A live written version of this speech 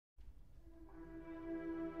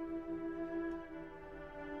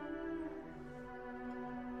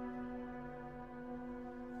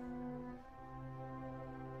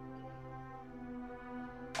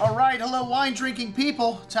All right, hello wine drinking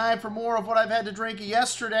people. Time for more of what I've had to drink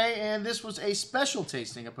yesterday, and this was a special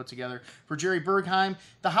tasting I put together for Jerry Bergheim,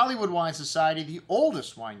 the Hollywood Wine Society, the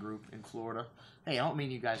oldest wine group in Florida. Hey, I don't mean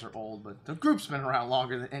you guys are old, but the group's been around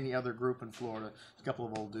longer than any other group in Florida. A couple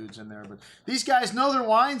of old dudes in there, but these guys know their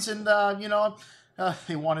wines, and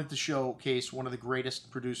they wanted to showcase one of the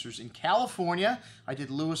greatest producers in California. I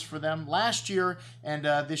did Lewis for them last year, and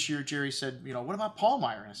this year Jerry said, what about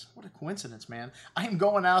Pahlmeyer? I said, what a coincidence, man. I'm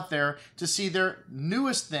going out there to see their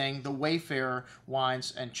newest thing, the Wayfarer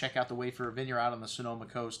wines, and check out the Wayfarer Vineyard out on the Sonoma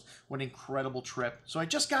Coast. What an incredible trip. So I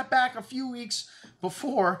just got back a few weeks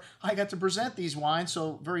before I got to present these wines,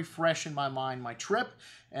 so very fresh in my mind, my trip.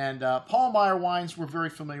 And Pahlmeyer wines we're very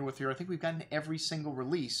familiar with here. I think we've gotten every single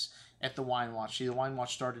release at the Wine Watch. See, the Wine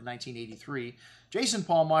Watch started in 1983. Jayson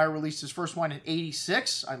Pahlmeyer released his first wine in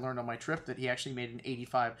 86. I learned on my trip that he actually made an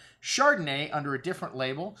 85 Chardonnay under a different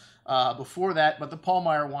label before that, but the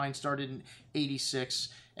Pahlmeyer wine started in 86.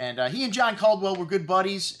 And he and John Caldwell were good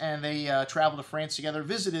buddies, and they traveled to France together,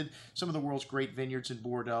 visited some of the world's great vineyards in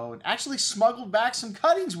Bordeaux, and actually smuggled back some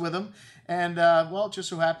cuttings with him. And, well, it just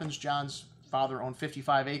so happens John's father owned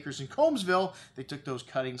 55 acres in Combsville. They took those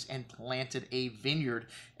cuttings and planted a vineyard.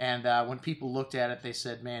 And when people looked at it, they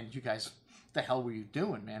said, man, you guys, what the hell were you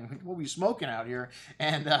doing, man? What were you smoking out here?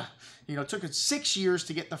 And, it took it 6 years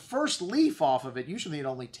to get the first leaf off of it. Usually it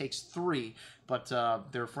only takes 3. But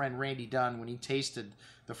their friend Randy Dunn, when he tasted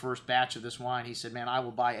the first batch of this wine, he said, man, I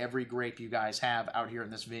will buy every grape you guys have out here in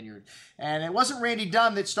this vineyard. And it wasn't Randy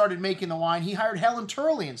Dunn that started making the wine. He hired Helen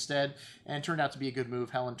Turley instead, and it turned out to be a good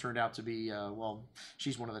move. Helen turned out to be,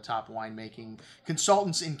 she's one of the top winemaking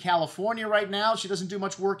consultants in California right now. She doesn't do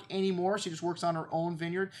much work anymore. She just works on her own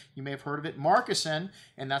vineyard. You may have heard of it, Marcassin,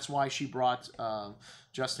 and that's why she brought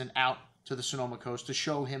Justin out to the Sonoma Coast to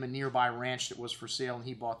show him a nearby ranch that was for sale, and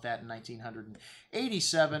he bought that in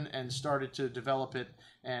 1987 and started to develop it.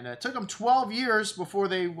 And it took them 12 years before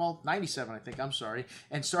they, 97 I think, I'm sorry,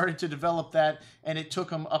 and started to develop that, and it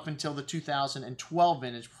took them up until the 2012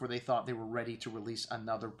 vintage before they thought they were ready to release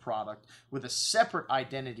another product with a separate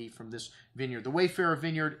identity from this vineyard. The Wayfarer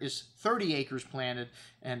Vineyard is 30 acres planted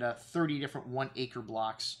and 30 different 1-acre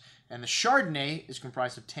blocks. And the Chardonnay is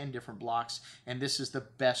comprised of 10 different blocks, and this is the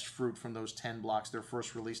best fruit from those 10 blocks. Their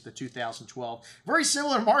first release, the 2012. Very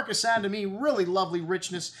similar Marcassin to me, really lovely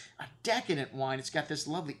richness, a decadent wine. It's got this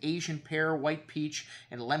lovely Asian pear, white peach,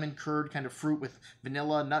 and lemon curd kind of fruit with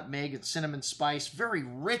vanilla, nutmeg, and cinnamon spice. Very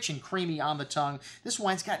rich and creamy on the tongue. This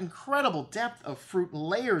wine's got incredible depth of fruit,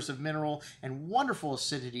 layers of mineral, and wonderful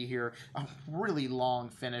acidity here. A really long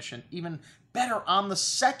finish, and even better on the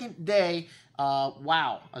second day.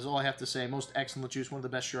 Wow, that's all I have to say. Most excellent juice, one of the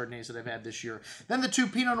best Chardonnays that I've had this year. Then the 2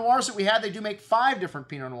 Pinot Noirs that we had, they do make 5 different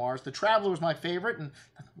Pinot Noirs. The Traveler was my favorite, and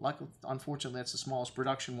unfortunately that's the smallest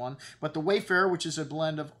production one. But the Wayfarer, which is a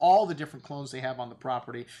blend of all the different clones they have on the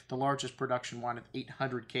property, the largest production wine of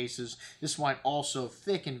 800 cases. This wine also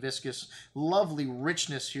thick and viscous, lovely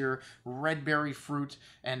richness here, red berry fruit,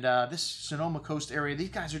 and this Sonoma Coast area, these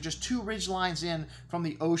guys are just 2 ridge lines in from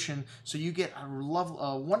the ocean, so you get a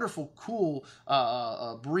wonderful, cool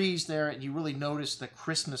breeze there, and you really notice the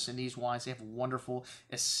crispness in these wines. They have wonderful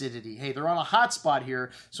acidity. Hey, they're on a hot spot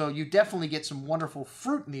here, so you definitely get some wonderful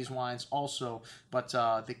fruit in these wines also, but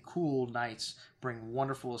the cool nights bring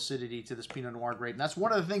wonderful acidity to this Pinot Noir grape, and that's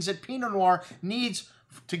one of the things that Pinot Noir needs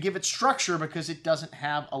to give it structure, because it doesn't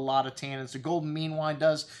have a lot of tannins. The Golden Mean wine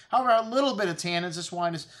does, however, a little bit of tannins. This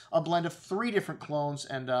wine is a blend of 3 different clones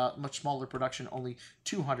and much smaller production, only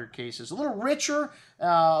 200 cases. A little richer,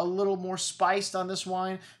 a little more spiced on this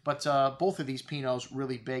wine, but both of these Pinots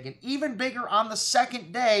really big, and even bigger on the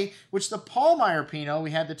second day, which the Pahlmeyer Pinot,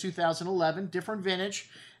 we had the 2011, different vintage.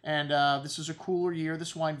 And this is a cooler year.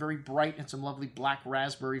 This wine very bright and some lovely black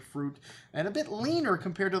raspberry fruit, and a bit leaner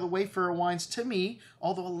compared to the Wayfarer wines to me,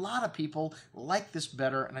 although a lot of people like this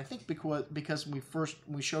better, and I think because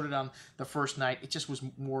we showed it on the first night, it just was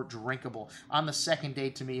more drinkable. On the second day,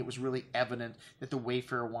 to me, it was really evident that the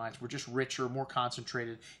Wayfarer wines were just richer, more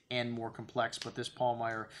concentrated, and more complex, but this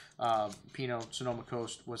Pahlmeyer Pinot Sonoma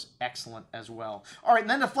Coast was excellent as well. All right, and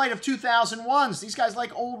then the flight of 2001s. These guys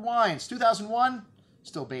like old wines. 2001...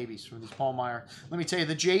 still babies from this Pahlmeyer. Let me tell you,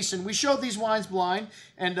 the Jayson, we showed these wines blind,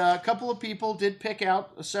 and a couple of people did pick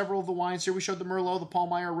out several of the wines here. We showed the Merlot, the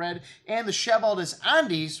Pahlmeyer Red, and the Cheval des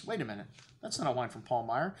Andes. Wait a minute. That's not a wine from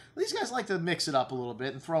Pahlmeyer. These guys like to mix it up a little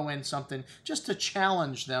bit and throw in something just to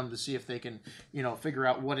challenge them to see if they can, you know, figure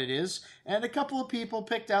out what it is. And a couple of people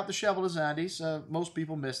picked out the Cheval des Andes. Most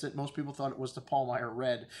people missed it. Most people thought it was the Pahlmeyer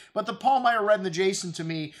Red. But the Pahlmeyer Red and the Jayson, to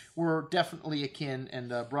me, were definitely akin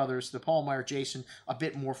and brothers. The Pahlmeyer Jayson, a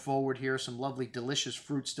bit more forward here. Some lovely, delicious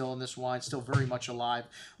fruit still in this wine. Still very much alive.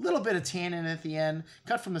 A little bit of tannin at the end.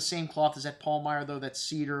 Cut from the same cloth as that Pahlmeyer, though. That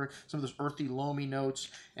cedar, some of those earthy, loamy notes.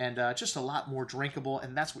 And just a lot more drinkable,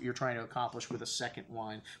 and that's what you're trying to accomplish with a second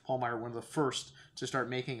wine. Pahlmeyer, one of the first to start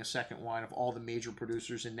making a second wine of all the major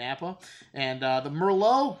producers in Napa. And the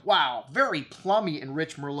Merlot, wow, very plummy and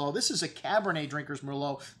rich Merlot. This is a Cabernet drinker's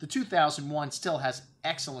Merlot. The 2001 still has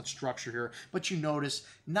excellent structure here, but you notice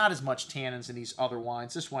not as much tannins in these other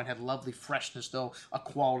wines. This wine had lovely freshness, though, a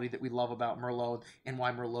quality that we love about Merlot and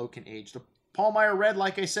why Merlot can age. The Pahlmeyer Red,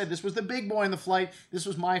 like I said, this was the big boy in the flight. This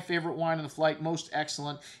was my favorite wine in the flight, most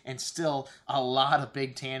excellent, and still a lot of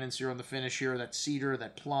big tannins here on the finish here. That cedar,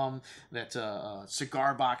 that plum, that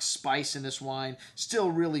cigar box spice in this wine,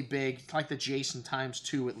 still really big, like the Jayson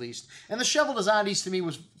 ×2 at least. And the Cheval des Andes, to me,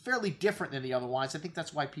 was fairly different than the other wines. I think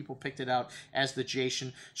that's why people picked it out as the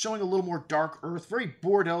Jayson, showing a little more dark earth, very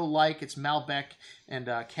Bordeaux-like. It's Malbec and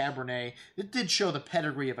Cabernet. It did show the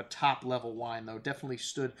pedigree of a top-level wine, though. Definitely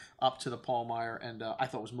stood up to the Pahlmeyer, and I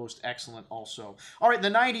thought was most excellent also. All right, the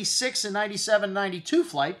 96 and 97, 92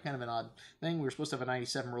 flight, kind of an odd thing. We were supposed to have a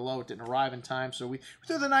 97 Merlot. It didn't arrive in time, so we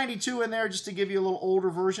threw the 92 in there just to give you a little older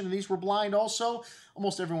version, and these were blind also.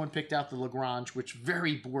 Almost everyone picked out the Lagrange, which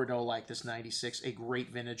very Bordeaux-like, this 96, a great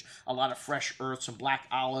vintage. A lot of fresh earth, some black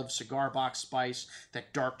olive, cigar box spice,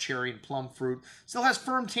 that dark cherry and plum fruit. Still has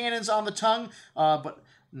firm tannins on the tongue, but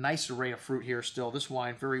nice array of fruit here still. This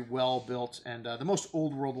wine very well built, and the most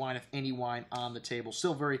old world wine of any wine on the table.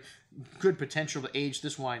 Still very good potential to age.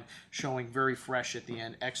 This wine showing very fresh at the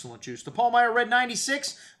end. Excellent juice. The Pahlmeyer Red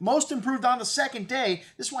 96, most improved on the second day.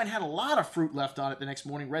 This wine had a lot of fruit left on it the next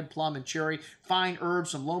morning. Red plum and cherry, fine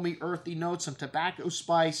herbs, some loamy earthy notes, some tobacco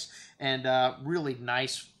spice, and really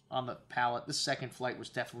nice on the palate. This second flight was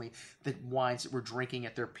definitely the wines that we're drinking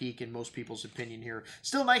at their peak in most people's opinion here.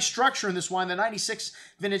 Still nice structure in this wine. The 96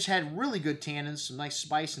 vintage had really good tannins, some nice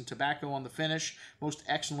spice and tobacco on the finish. Most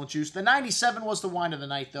excellent juice. The 97 was the wine of the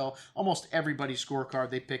night, though. Almost everybody's scorecard,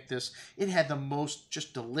 they picked this. It had the most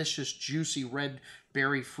just delicious, juicy red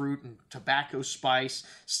berry fruit and tobacco spice.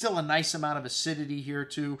 Still a nice amount of acidity here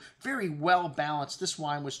too. Very well balanced. This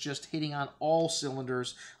wine was just hitting on all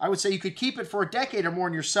cylinders. I would say you could keep it for a decade or more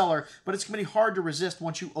in your cellar, but it's going to be hard to resist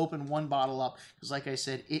once you open one bottle up, because like I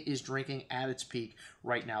said, it is drinking at its peak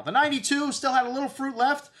right now. The 92 still had a little fruit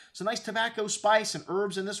left. Some nice tobacco spice and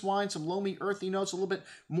herbs in this wine. Some loamy earthy notes, a little bit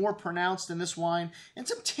more pronounced in this wine. And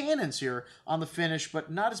some tannins here on the finish, but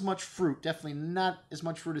not as much fruit. Definitely not as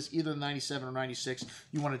much fruit as either the 97 or 96.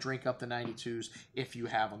 You want to drink up the 92s if you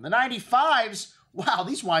have them. The 95s, wow,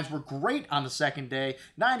 these wines were great on the second day.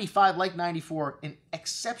 95, like 94, an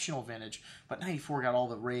exceptional vintage, but 94 got all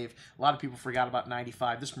the rave. A lot of people forgot about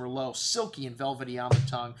 95. This Merlot, silky and velvety on the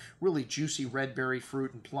tongue, really juicy red berry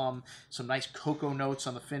fruit and plum, some nice cocoa notes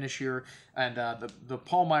on the finish here, and the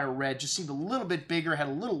Pahlmeyer Red just seemed a little bit bigger, had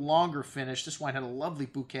a little longer finish. This wine had a lovely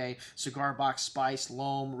bouquet, cigar box spice,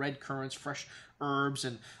 loam, red currants, fresh herbs,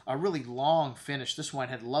 and a really long finish. This wine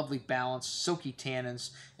had lovely balance, silky tannins,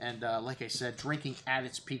 and like I said, drinking at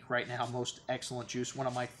its peak right now. Most excellent juice. One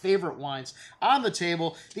of my favorite wines on the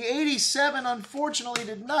table. The 87, unfortunately,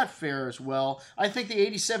 did not fare as well. I think the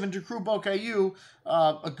 87 de Cru Beaucaillou,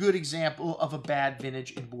 a good example of a bad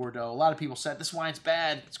vintage in Bordeaux. A lot of people said, this wine's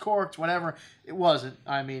bad, it's corked, whatever. It wasn't.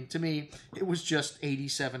 I mean, to me, it was just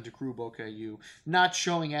 87 de Cru Beaucaillou. Not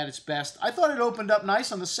showing at its best. I thought it opened up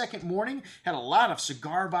nice on the second morning. Had a lot of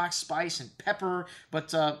cigar box spice and pepper, but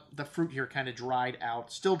the fruit here kind of dried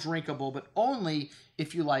out. Still drinkable, but only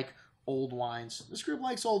if you like old wines. This group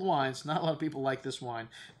likes old wines. Not a lot of people like this wine,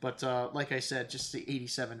 but like I said, just the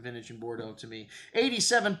 87 vintage in Bordeaux to me.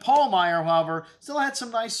 87 Pahlmeyer, however, still had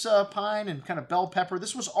some nice pine and kind of bell pepper.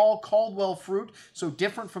 This was all Caldwell fruit, so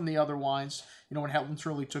different from the other wines. You know, when Helen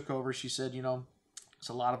Turley took over, she said, you know, there's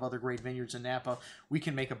a lot of other great vineyards in Napa. We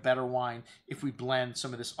can make a better wine if we blend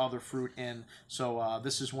some of this other fruit in. So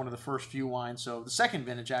this is one of the first few wines. So the second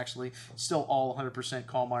vintage, actually, still all 100%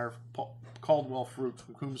 Caldwell fruit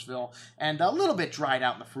from Coombsville, and a little bit dried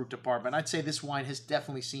out in the fruit department. I'd say this wine has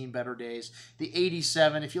definitely seen better days. The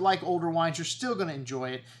 87, if you like older wines, you're still going to enjoy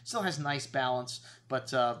it. Still has nice balance, but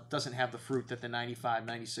doesn't have the fruit that the 95,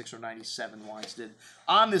 96, or 97 wines did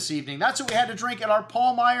on this evening. That's what we had to drink at our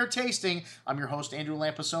Pahlmeyer tasting. I'm your host, Andrew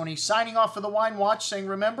Lampasoni, signing off for the Wine Watch, saying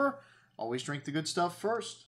remember, always drink the good stuff first.